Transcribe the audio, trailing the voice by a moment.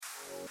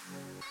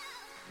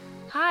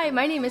Hi,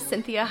 my name is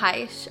Cynthia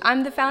Heisch.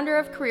 I'm the founder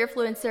of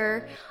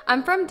Careerfluencer.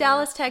 I'm from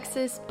Dallas,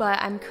 Texas, but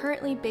I'm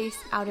currently based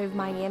out of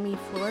Miami,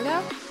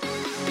 Florida.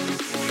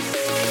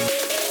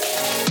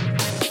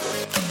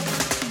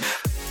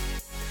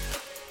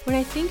 When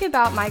I think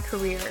about my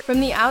career, from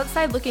the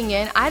outside looking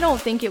in, I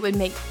don't think it would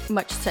make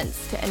much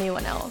sense to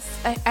anyone else.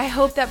 I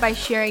hope that by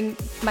sharing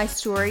my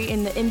story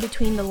in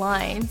between the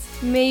lines,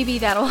 maybe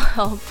that'll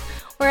help,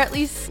 or at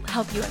least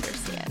help you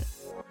understand.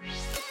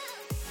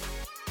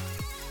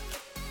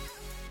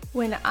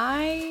 When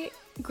I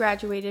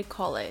graduated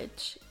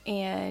college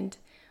and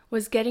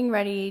was getting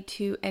ready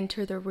to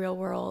enter the real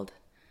world,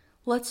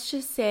 let's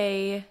just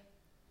say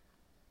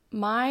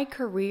my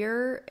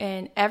career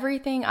and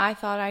everything I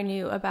thought I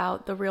knew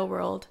about the real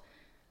world,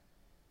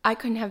 I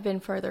couldn't have been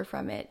further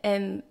from it.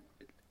 And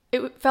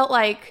it felt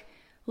like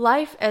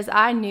life as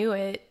I knew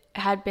it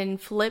had been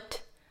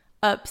flipped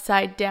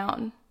upside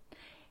down.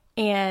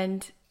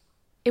 And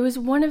it was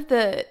one of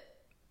those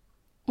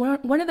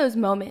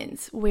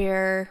moments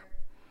where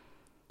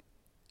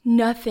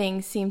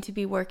nothing seemed to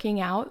be working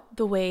out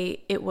the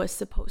way it was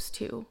supposed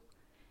to.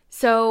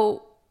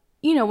 So,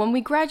 when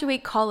we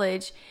graduate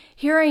college,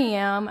 here I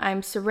am,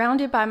 I'm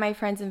surrounded by my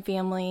friends and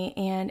family,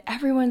 and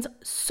everyone's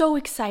so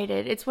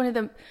excited. It's one of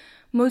the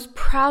most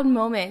proud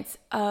moments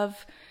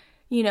of,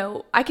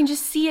 I can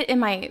just see it in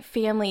my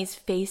family's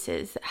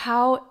faces,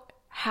 how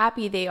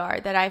happy they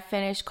are that I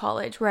finished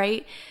college,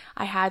 right?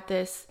 I had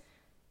this,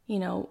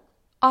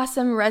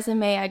 awesome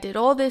resume. I did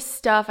all this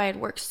stuff. I had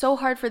worked so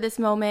hard for this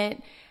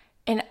moment.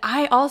 And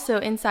I also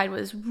inside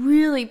was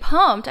really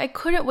pumped. I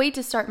couldn't wait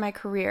to start my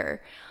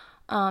career.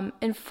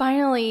 And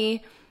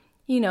finally,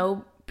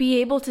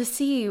 be able to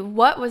see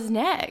what was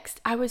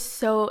next. I was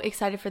so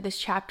excited for this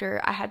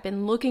chapter. I had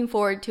been looking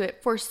forward to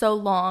it for so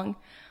long.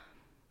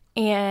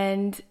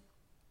 And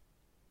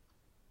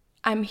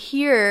I'm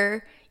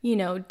here,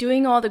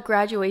 doing all the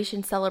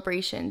graduation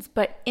celebrations.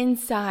 But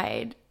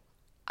inside,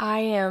 I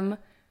am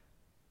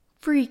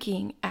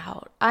freaking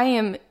out. I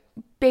am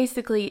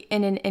basically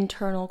in an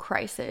internal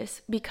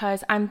crisis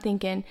because I'm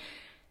thinking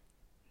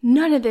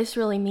none of this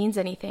really means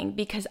anything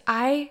because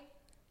I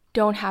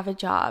don't have a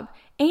job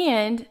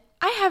and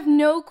I have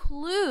no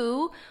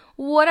clue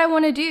what I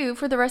want to do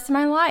for the rest of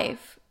my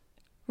life,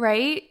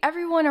 right?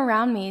 Everyone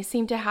around me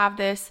seemed to have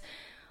this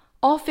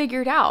all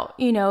figured out.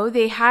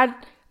 They had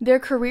their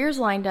careers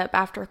lined up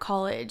after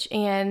college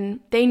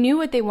and they knew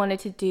what they wanted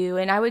to do.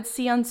 And I would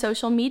see on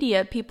social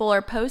media, people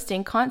are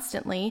posting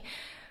constantly,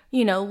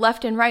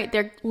 left and right.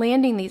 They're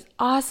landing these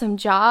awesome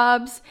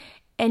jobs.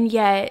 And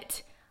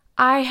yet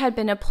I had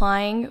been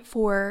applying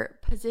for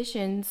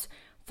positions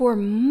for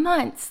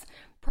months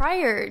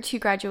prior to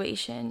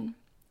graduation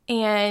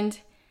and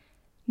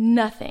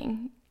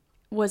nothing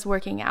was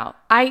working out.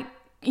 I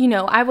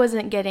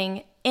wasn't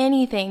getting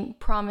anything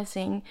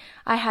promising.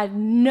 I had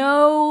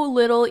no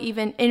little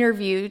even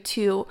interview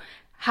to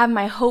have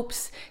my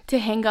hopes to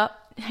hang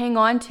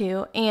on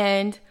to.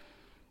 And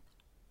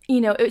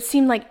it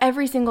seemed like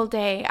every single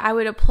day I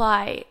would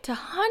apply to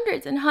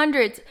hundreds and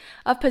hundreds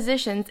of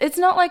positions. It's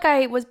not like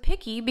I was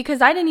picky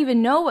because I didn't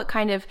even know what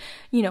kind of,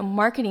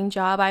 marketing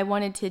job I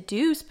wanted to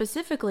do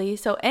specifically.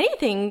 So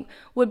anything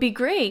would be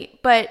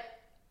great, but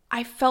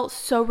I felt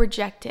so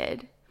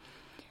rejected.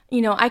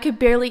 I could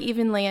barely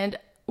even land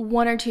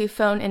 1 or 2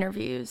 phone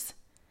interviews.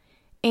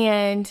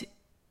 And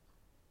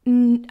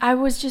I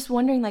was just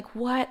wondering,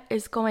 what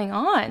is going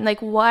on?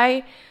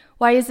 Why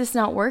is this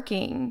not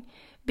working?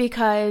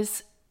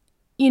 Because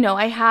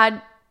I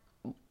had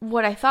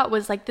what I thought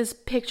was this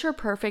picture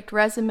perfect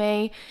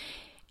resume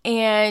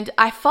and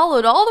I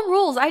followed all the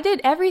rules. I did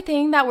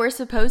everything that we're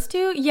supposed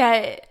to,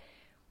 yet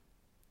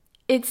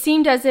it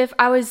seemed as if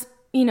I was,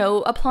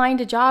 applying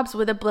to jobs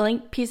with a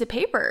blank piece of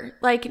paper.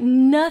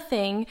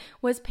 Nothing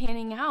was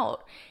panning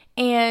out.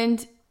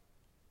 And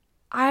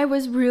I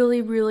was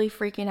really, really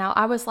freaking out.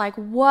 I was like,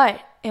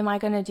 what am I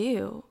going to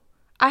do?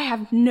 I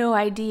have no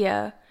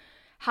idea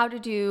how to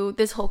do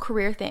this whole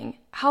career thing.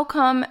 How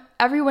come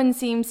everyone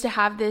seems to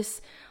have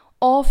this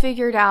all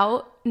figured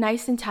out,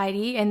 nice and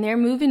tidy, and they're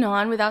moving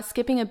on without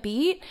skipping a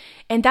beat?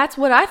 And that's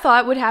what I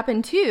thought would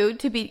happen too,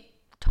 to be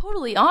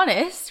totally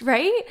honest,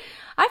 right?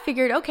 I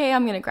figured, okay,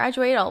 I'm going to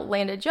graduate, I'll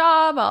land a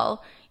job,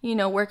 I'll,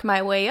 work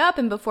my way up,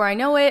 and before I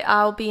know it,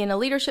 I'll be in a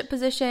leadership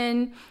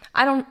position.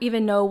 I don't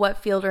even know what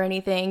field or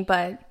anything,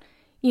 but,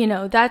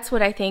 that's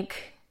what I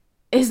think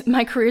is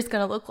my career is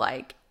going to look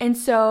like. And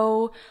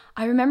so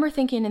I remember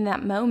thinking in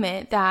that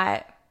moment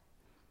that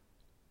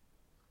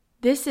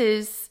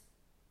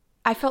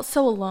I felt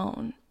so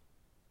alone.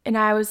 And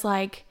I was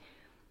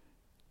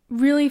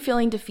really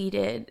feeling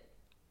defeated.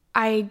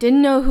 I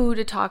didn't know who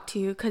to talk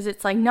to because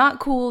it's not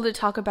cool to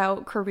talk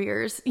about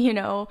careers,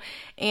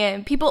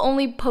 and people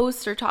only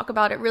post or talk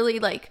about it really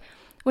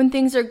when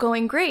things are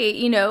going great,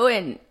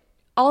 and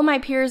all my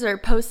peers are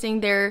posting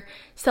their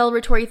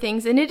celebratory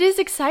things and it is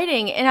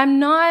exciting. And I'm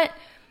not,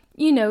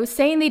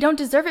 saying they don't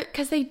deserve it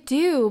because they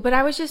do, but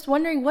I was just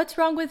wondering what's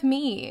wrong with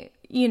me?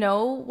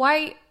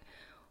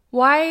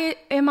 Why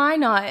am I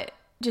not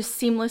just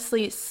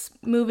seamlessly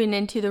moving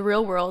into the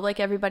real world like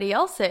everybody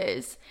else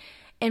is.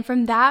 And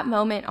from that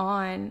moment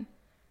on,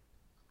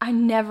 I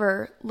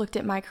never looked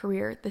at my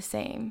career the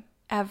same,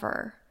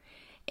 ever.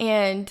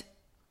 And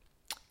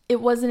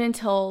it wasn't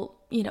until,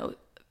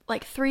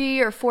 like 3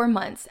 or 4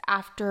 months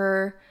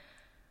after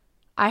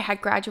I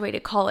had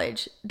graduated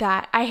college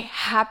that I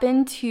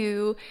happened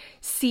to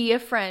see a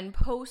friend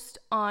post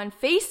on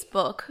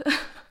Facebook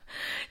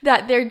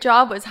that their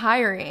job was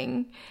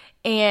hiring.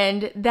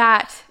 And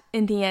that,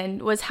 in the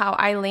end, was how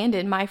I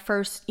landed my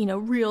first,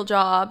 real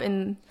job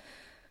in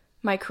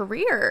my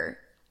career.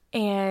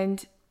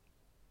 And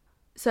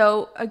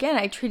so, again,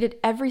 I treated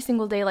every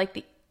single day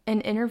like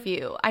an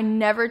interview. I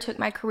never took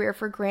my career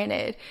for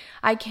granted.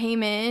 I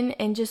came in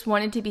and just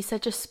wanted to be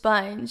such a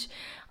sponge.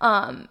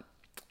 And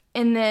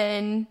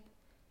then,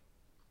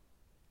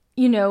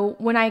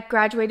 when I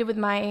graduated with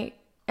my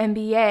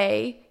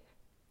MBA,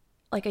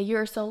 like a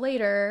year or so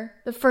later,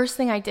 the first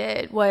thing I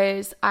did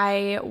was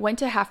I went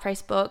to Half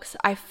Price Books.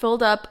 I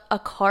filled up a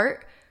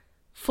cart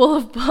full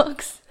of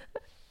books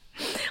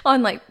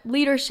on like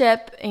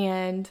leadership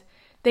and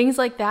things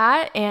like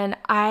that. And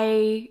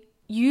I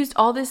used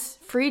all this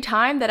free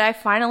time that I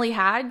finally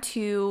had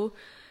to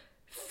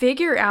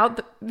figure out,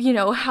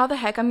 how the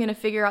heck I'm going to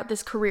figure out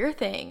this career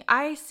thing.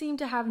 I seem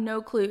to have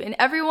no clue. And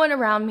everyone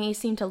around me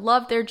seemed to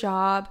love their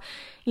job.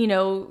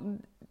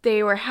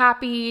 They were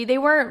happy. They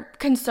weren't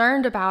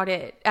concerned about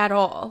it at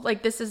all.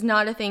 Like, this is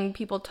not a thing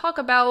people talk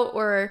about,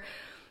 or,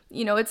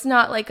 it's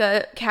not like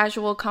a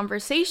casual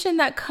conversation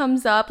that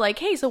comes up like,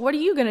 hey, so what are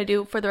you going to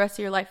do for the rest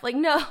of your life? Like,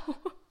 no.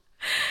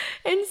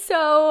 And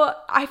so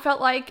I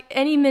felt like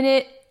any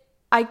minute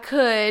I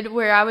could,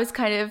 where I was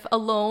kind of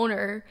alone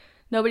or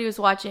nobody was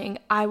watching,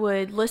 I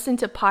would listen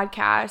to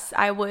podcasts,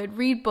 I would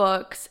read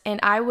books, and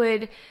I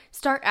would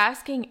start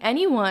asking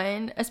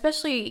anyone,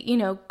 especially,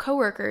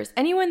 coworkers,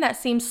 anyone that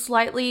seemed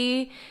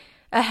slightly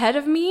ahead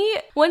of me.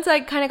 Once I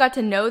kind of got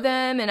to know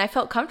them and I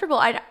felt comfortable,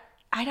 I'd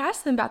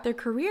ask them about their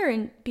career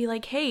and be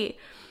like, hey,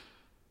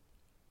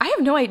 I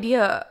have no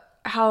idea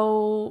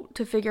how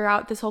to figure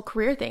out this whole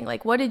career thing.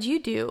 Like, what did you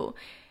do?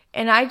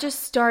 And I just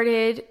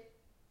started,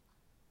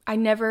 I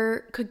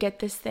never could get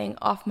this thing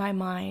off my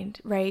mind,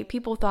 right?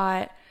 People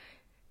thought,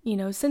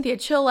 Cynthia,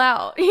 chill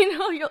out,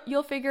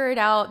 you'll figure it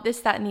out, this,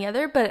 that, and the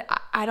other. But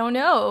I don't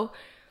know.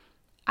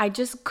 I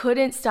just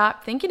couldn't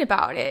stop thinking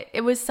about it.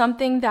 It was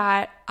something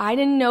that I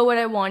didn't know what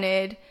I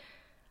wanted.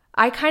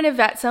 I kind of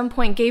at some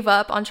point gave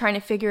up on trying to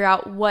figure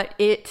out what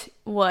it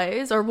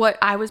was or what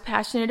I was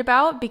passionate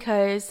about,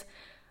 because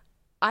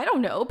I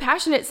don't know.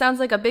 Passionate sounds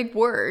like a big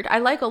word. I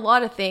like a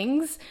lot of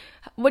things.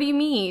 What do you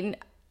mean?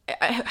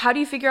 How do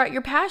you figure out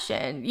your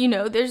passion?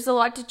 There's a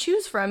lot to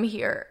choose from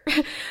here.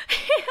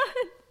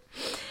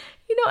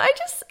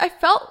 I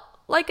felt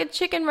like a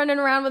chicken running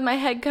around with my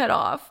head cut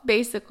off,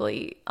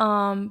 basically.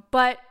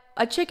 But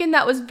a chicken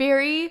that was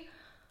very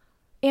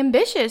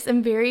ambitious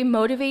and very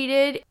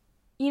motivated.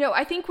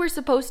 I think we're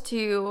supposed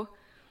to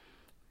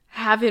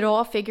have it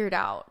all figured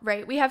out,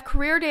 right? We have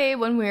career day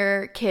when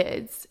we're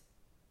kids,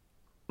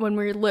 when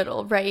we're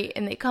little, right?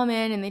 And they come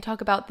in and they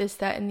talk about this,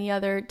 that, and the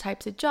other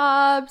types of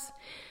jobs.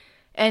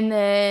 And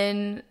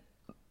then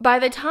by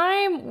the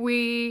time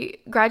we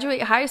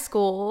graduate high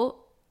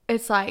school,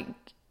 it's like,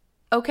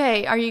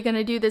 okay, are you going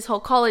to do this whole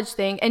college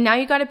thing? And now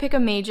you got to pick a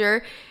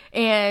major.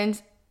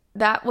 And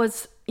that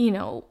was,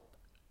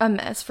 a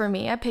mess for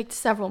me. I picked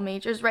several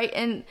majors, right?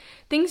 And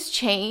things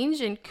change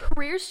and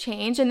careers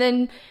change. And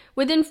then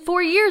within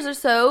 4 years or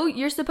so,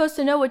 you're supposed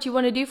to know what you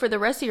want to do for the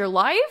rest of your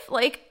life.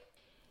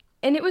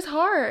 And it was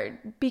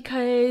hard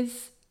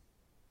because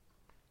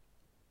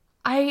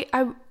I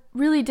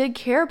really did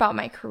care about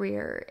my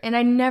career. And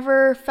I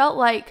never felt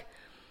like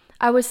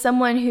I was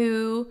someone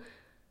who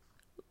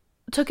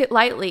took it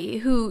lightly,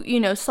 who,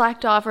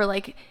 slacked off or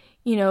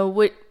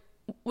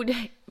would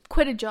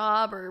quit a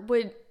job or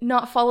would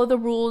not follow the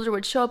rules or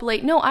would show up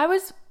late. No, I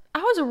was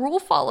a rule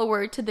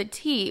follower to the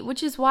T,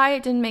 which is why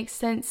it didn't make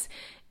sense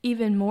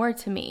even more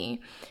to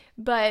me.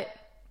 But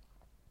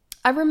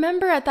I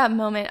remember at that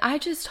moment, I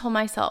just told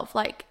myself,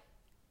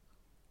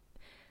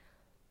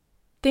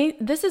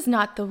 this is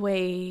not the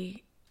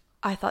way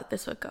I thought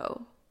this would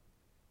go.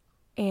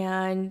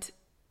 And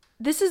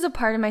this is a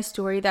part of my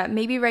story that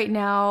maybe right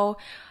now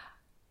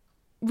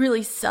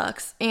really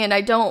sucks, and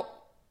I don't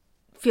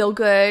feel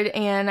good,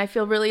 and I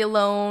feel really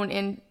alone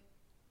and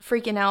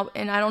freaking out,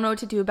 and I don't know what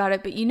to do about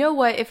it. But you know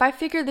what? If I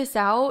figure this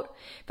out,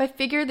 if I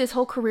figure this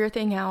whole career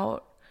thing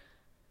out,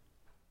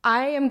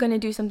 I am going to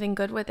do something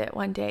good with it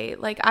one day.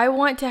 I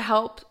want to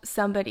help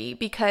somebody,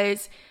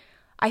 because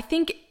I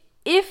think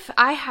if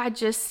I had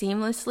just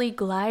seamlessly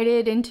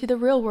glided into the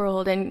real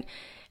world and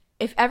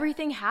if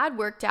everything had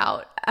worked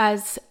out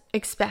as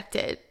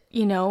expected,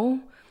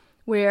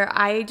 where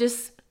I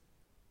just,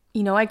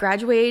 I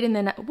graduate and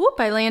then whoop,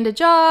 I land a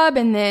job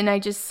and then I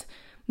just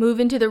move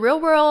into the real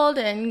world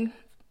and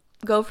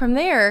go from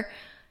there.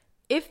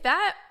 If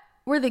that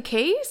were the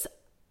case,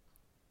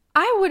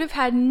 I would have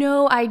had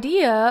no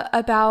idea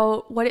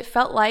about what it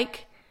felt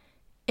like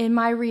in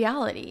my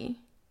reality.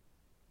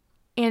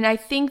 And I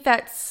think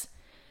that's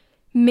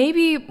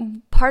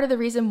maybe part of the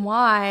reason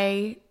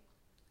why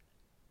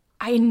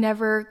I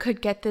never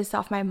could get this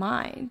off my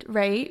mind,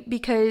 right?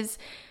 Because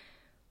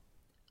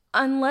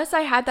unless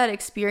I had that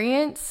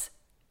experience,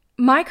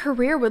 my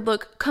career would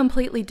look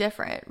completely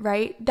different,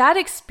 right? That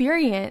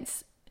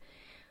experience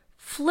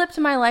flipped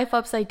my life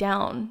upside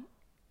down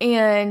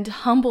and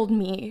humbled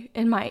me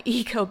in my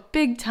ego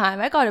big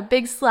time. I got a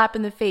big slap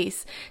in the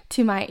face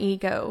to my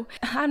ego.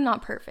 I'm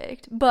not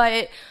perfect,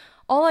 but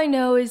all I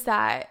know is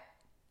that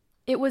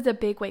it was a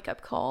big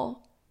wake-up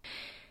call.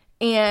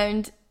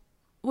 And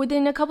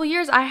within a couple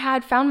years, I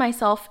had found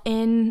myself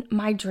in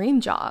my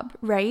dream job,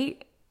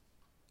 right?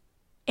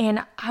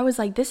 And I was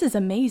like, this is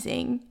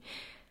amazing.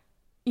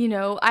 You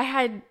know, I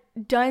had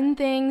done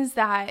things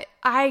that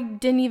I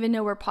didn't even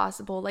know were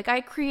possible. Like,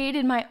 I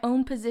created my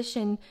own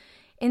position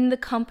in the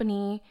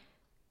company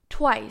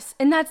twice,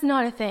 and that's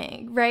not a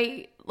thing,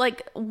 right?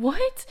 Like,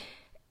 what?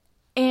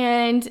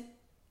 And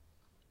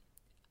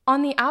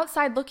on the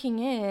outside looking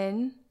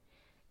in,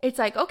 it's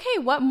like, okay,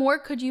 what more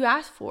could you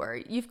ask for?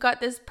 You've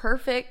got this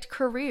perfect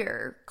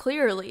career,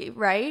 clearly,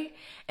 right?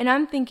 And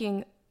I'm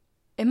thinking,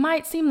 it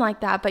might seem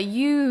like that, but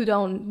you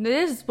don't.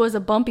 This was a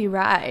bumpy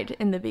ride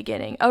in the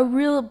beginning, a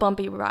real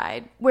bumpy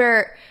ride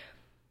where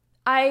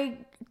I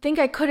think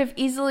I could have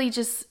easily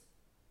just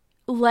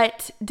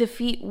let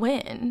defeat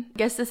win. I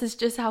guess this is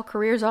just how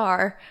careers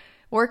are.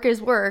 Work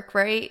is work,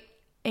 right?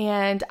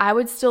 And I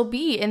would still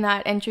be in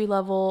that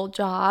entry-level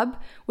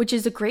job, which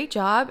is a great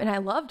job, and I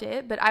loved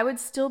it, but I would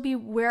still be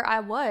where I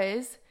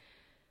was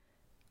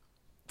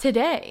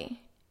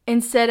today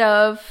instead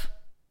of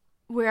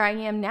where I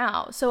am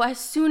now. So as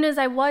soon as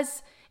I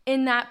was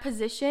in that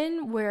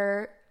position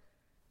where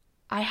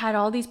I had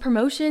all these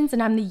promotions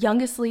and I'm the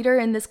youngest leader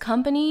in this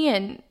company,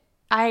 and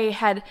I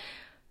had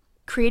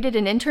created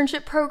an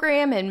internship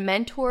program and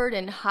mentored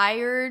and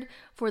hired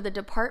for the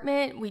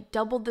department, we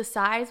doubled the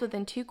size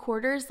within 2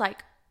 quarters,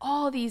 like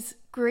all these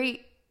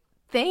great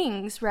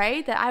things,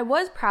 right, that I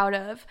was proud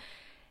of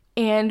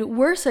and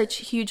were such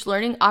huge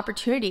learning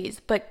opportunities.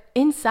 But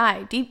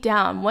inside, deep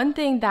down, one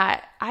thing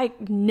that I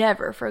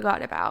never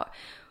forgot about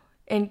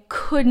and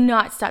could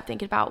not stop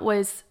thinking about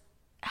was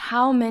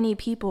how many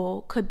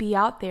people could be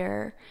out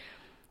there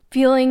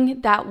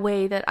feeling that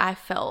way that I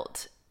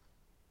felt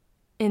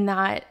in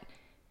that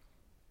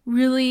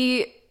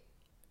really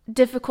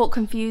difficult,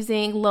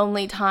 confusing,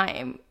 lonely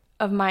time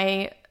of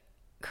my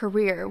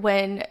career,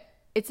 when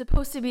it's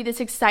supposed to be this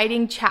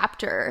exciting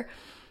chapter,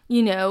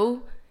 you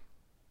know,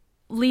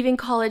 leaving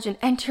college and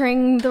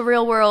entering the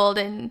real world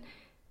and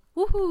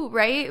woohoo,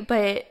 right?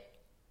 But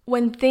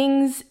when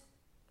things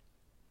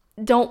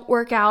don't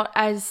work out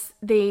as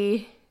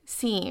they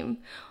seem,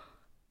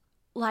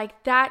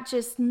 like that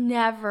just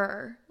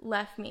never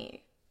left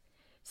me.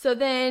 So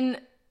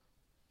then,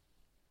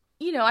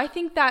 you know, I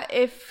think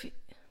if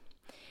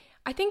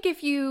I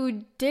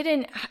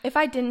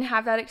didn't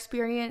have that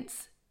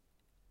experience,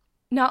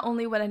 not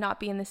only would I not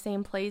be in the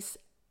same place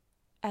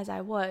as I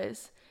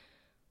was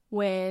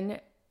when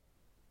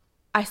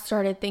I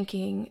started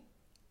thinking,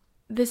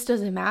 this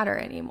doesn't matter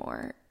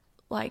anymore.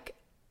 Like,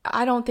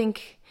 I don't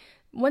think,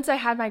 once I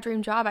had my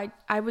dream job,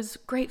 I was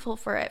grateful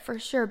for it for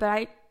sure, but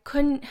I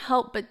couldn't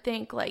help but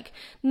think, like,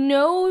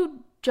 no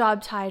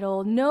job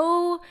title,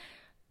 no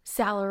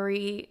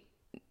salary,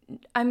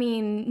 I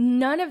mean,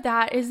 none of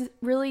that is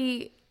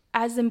really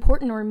as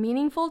important or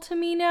meaningful to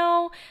me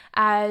now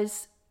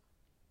as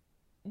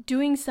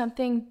doing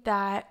something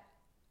that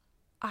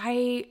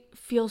I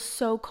feel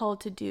so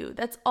called to do.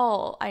 That's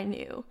all I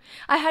knew.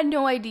 I had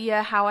no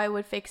idea how I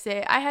would fix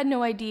it. I had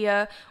no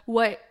idea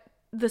what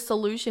the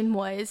solution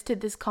was to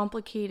this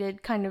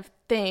complicated kind of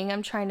thing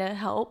I'm trying to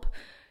help.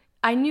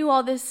 I knew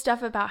all this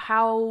stuff about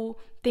how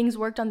things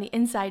worked on the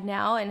inside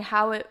now and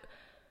how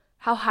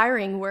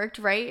hiring worked,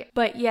 right?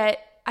 But yet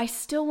I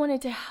still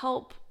wanted to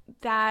help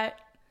that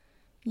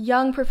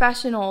young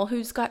professional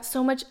who's got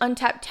so much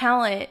untapped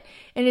talent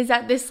and is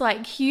at this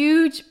like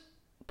huge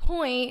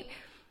point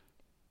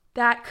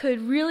that could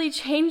really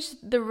change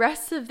the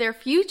rest of their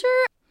future.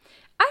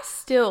 I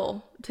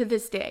still, to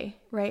this day,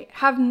 right,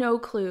 have no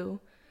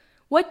clue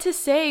what to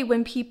say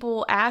when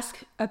people ask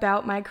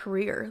about my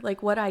career,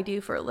 like what I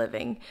do for a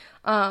living.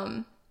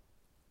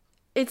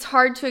 It's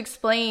hard to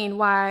explain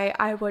why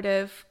I would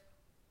have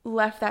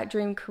left that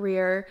dream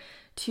career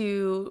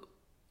to,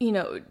 you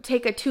know,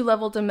 take a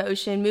 2-level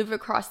demotion, move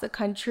across the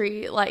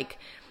country, like,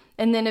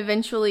 and then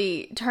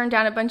eventually turn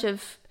down a bunch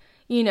of,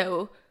 you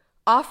know,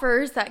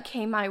 offers that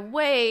came my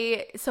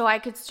way so I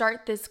could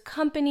start this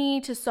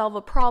company to solve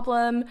a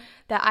problem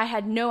that I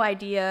had no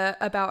idea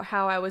about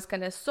how I was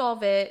going to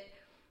solve it,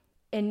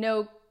 and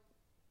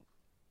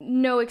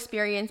no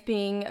experience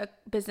being a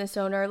business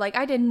owner. Like,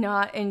 I did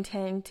not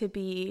intend to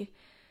be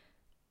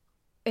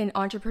an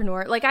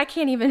entrepreneur. Like, I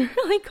can't even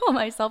really call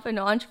myself an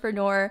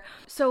entrepreneur.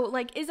 So,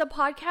 like, is a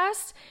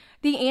podcast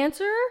the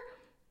answer?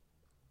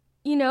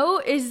 You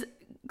know, is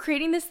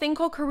creating this thing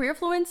called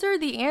Careerfluencer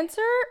the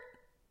answer?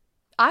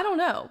 I don't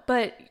know.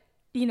 But,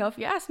 you know, if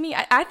you ask me,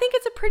 I think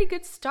it's a pretty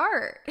good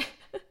start.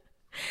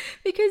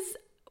 Because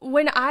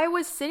when I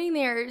was sitting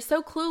there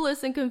so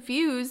clueless and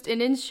confused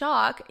and in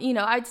shock,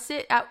 I'd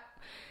sit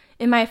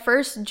in my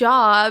first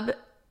job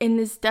in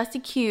this dusty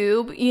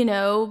cube,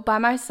 by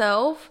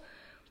myself,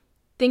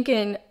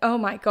 thinking, oh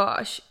my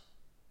gosh,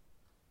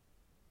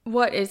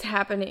 what is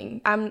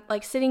happening? I'm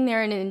like sitting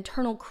there in an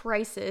internal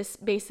crisis,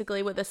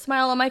 basically, with a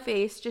smile on my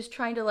face, just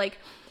trying to like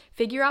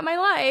figure out my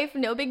life.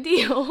 No big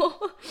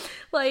deal.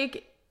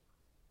 Like,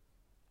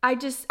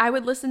 I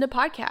would listen to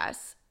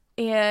podcasts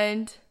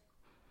and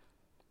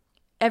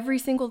every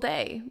single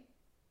day.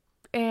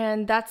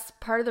 And that's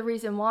part of the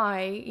reason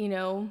why,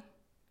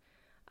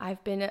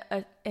 I've been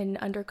an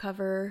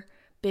undercover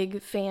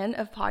big fan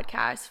of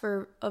podcasts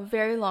for a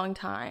very long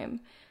time.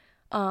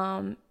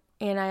 And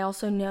I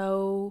also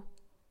know,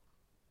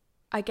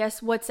 I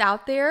guess, what's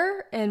out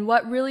there and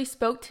what really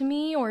spoke to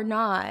me or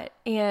not.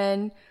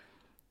 And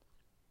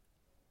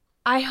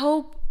I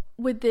hope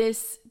with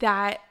this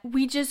that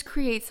we just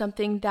create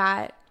something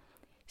that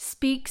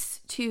speaks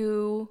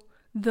to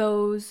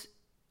those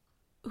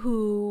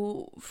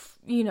who,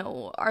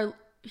 are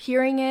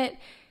hearing it,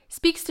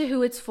 speaks to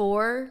who it's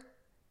for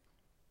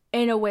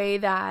in a way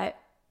that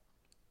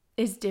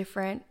is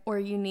different or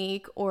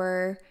unique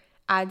or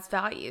adds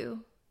value.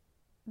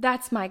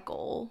 That's my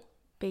goal,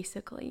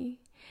 basically.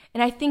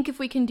 And I think if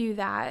we can do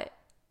that,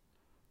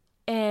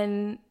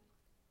 and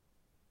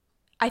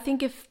I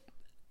think if,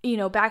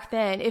 back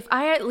then, if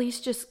I at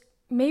least just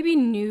maybe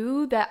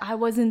knew that I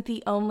wasn't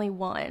the only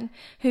one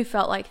who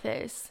felt like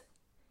this,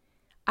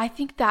 I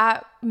think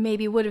that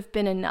maybe would have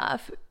been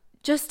enough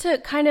just to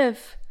kind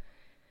of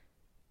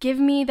give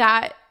me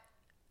that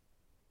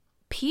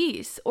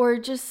peace, or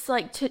just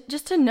like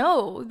to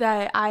know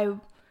that I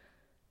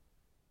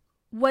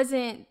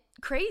wasn't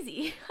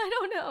crazy. I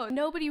don't know.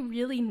 Nobody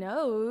really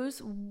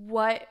knows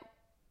what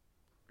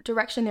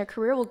direction their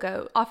career will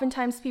go.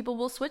 Oftentimes people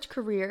will switch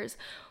careers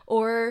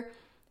or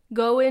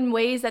go in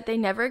ways that they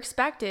never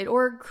expected,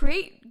 or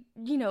create,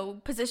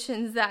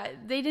 positions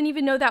that they didn't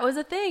even know that was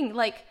a thing.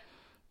 Like,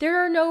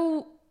 there's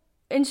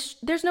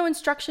no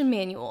instruction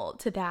manual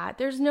to that.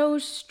 There's no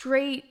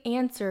straight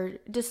answer,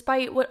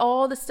 despite what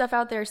all the stuff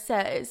out there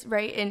says,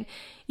 right? And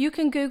you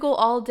can Google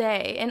all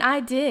day, and I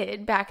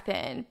did back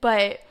then,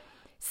 but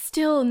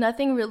still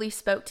nothing really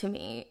spoke to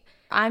me.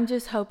 I'm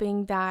just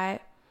hoping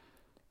that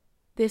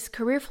this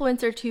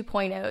Careerfluencer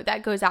 2.0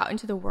 that goes out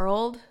into the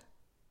world,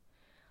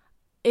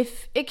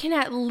 if it can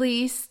at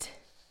least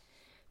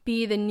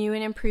be the new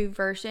and improved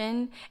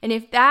version. And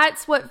if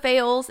that's what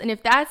fails, and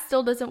if that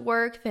still doesn't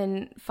work,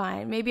 then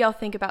fine. Maybe I'll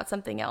think about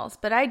something else.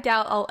 But I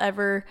doubt I'll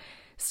ever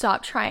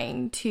stop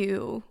trying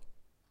to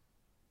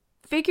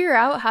figure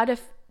out how to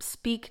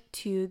speak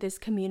to this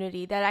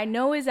community that I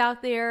know is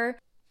out there.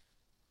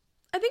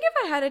 I think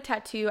if I had a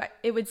tattoo,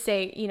 it would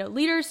say,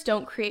 leaders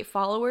don't create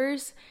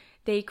followers,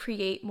 they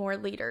create more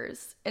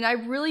leaders. And I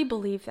really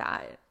believe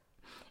that.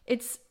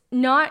 It's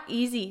not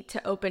easy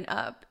to open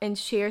up and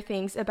share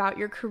things about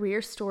your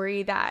career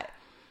story that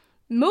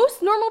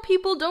most normal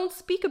people don't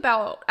speak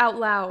about out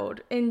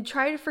loud and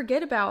try to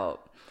forget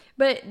about.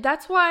 But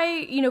that's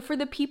why, for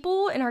the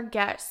people and our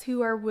guests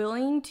who are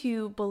willing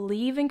to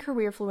believe in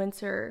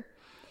Careerfluencer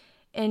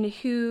and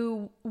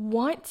who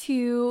want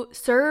to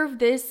serve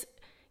this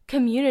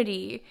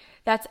community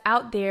that's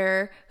out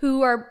there,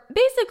 who are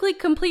basically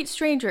complete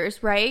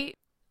strangers, right?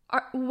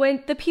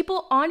 When the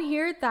people on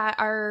here that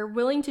are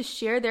willing to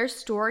share their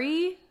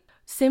story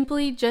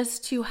simply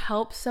just to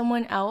help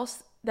someone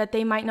else that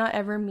they might not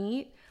ever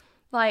meet,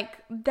 like,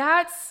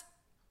 that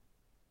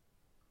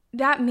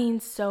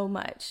means so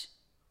much.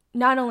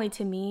 Not only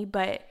to me,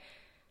 but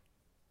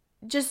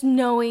just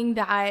knowing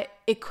that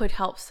it could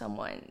help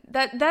someone.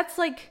 That's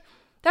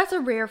a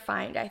rare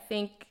find, I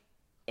think.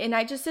 And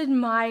I just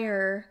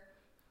admire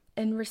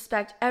and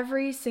respect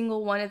every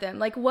single one of them.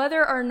 Like,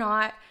 whether or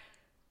not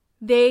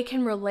they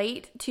can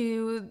relate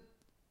to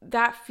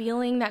that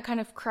feeling, that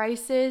kind of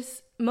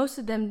crisis, most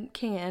of them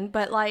can,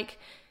 but like,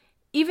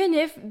 even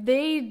if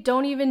they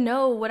don't even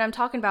know what I'm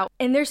talking about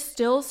and they're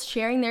still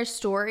sharing their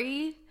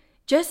story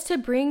just to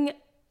bring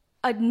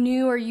a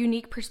new or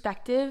unique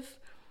perspective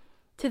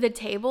to the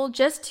table,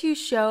 just to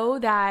show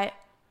that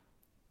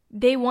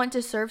they want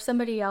to serve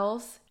somebody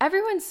else.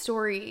 Everyone's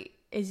story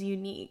is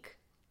unique.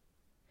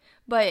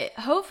 But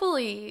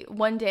hopefully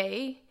one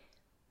day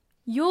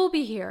you'll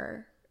be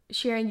here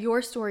sharing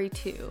your story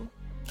too.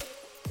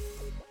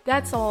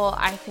 That's all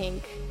I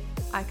think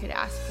I could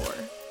ask for,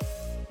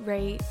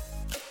 right?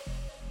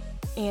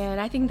 And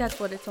I think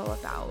that's what it's all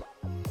about.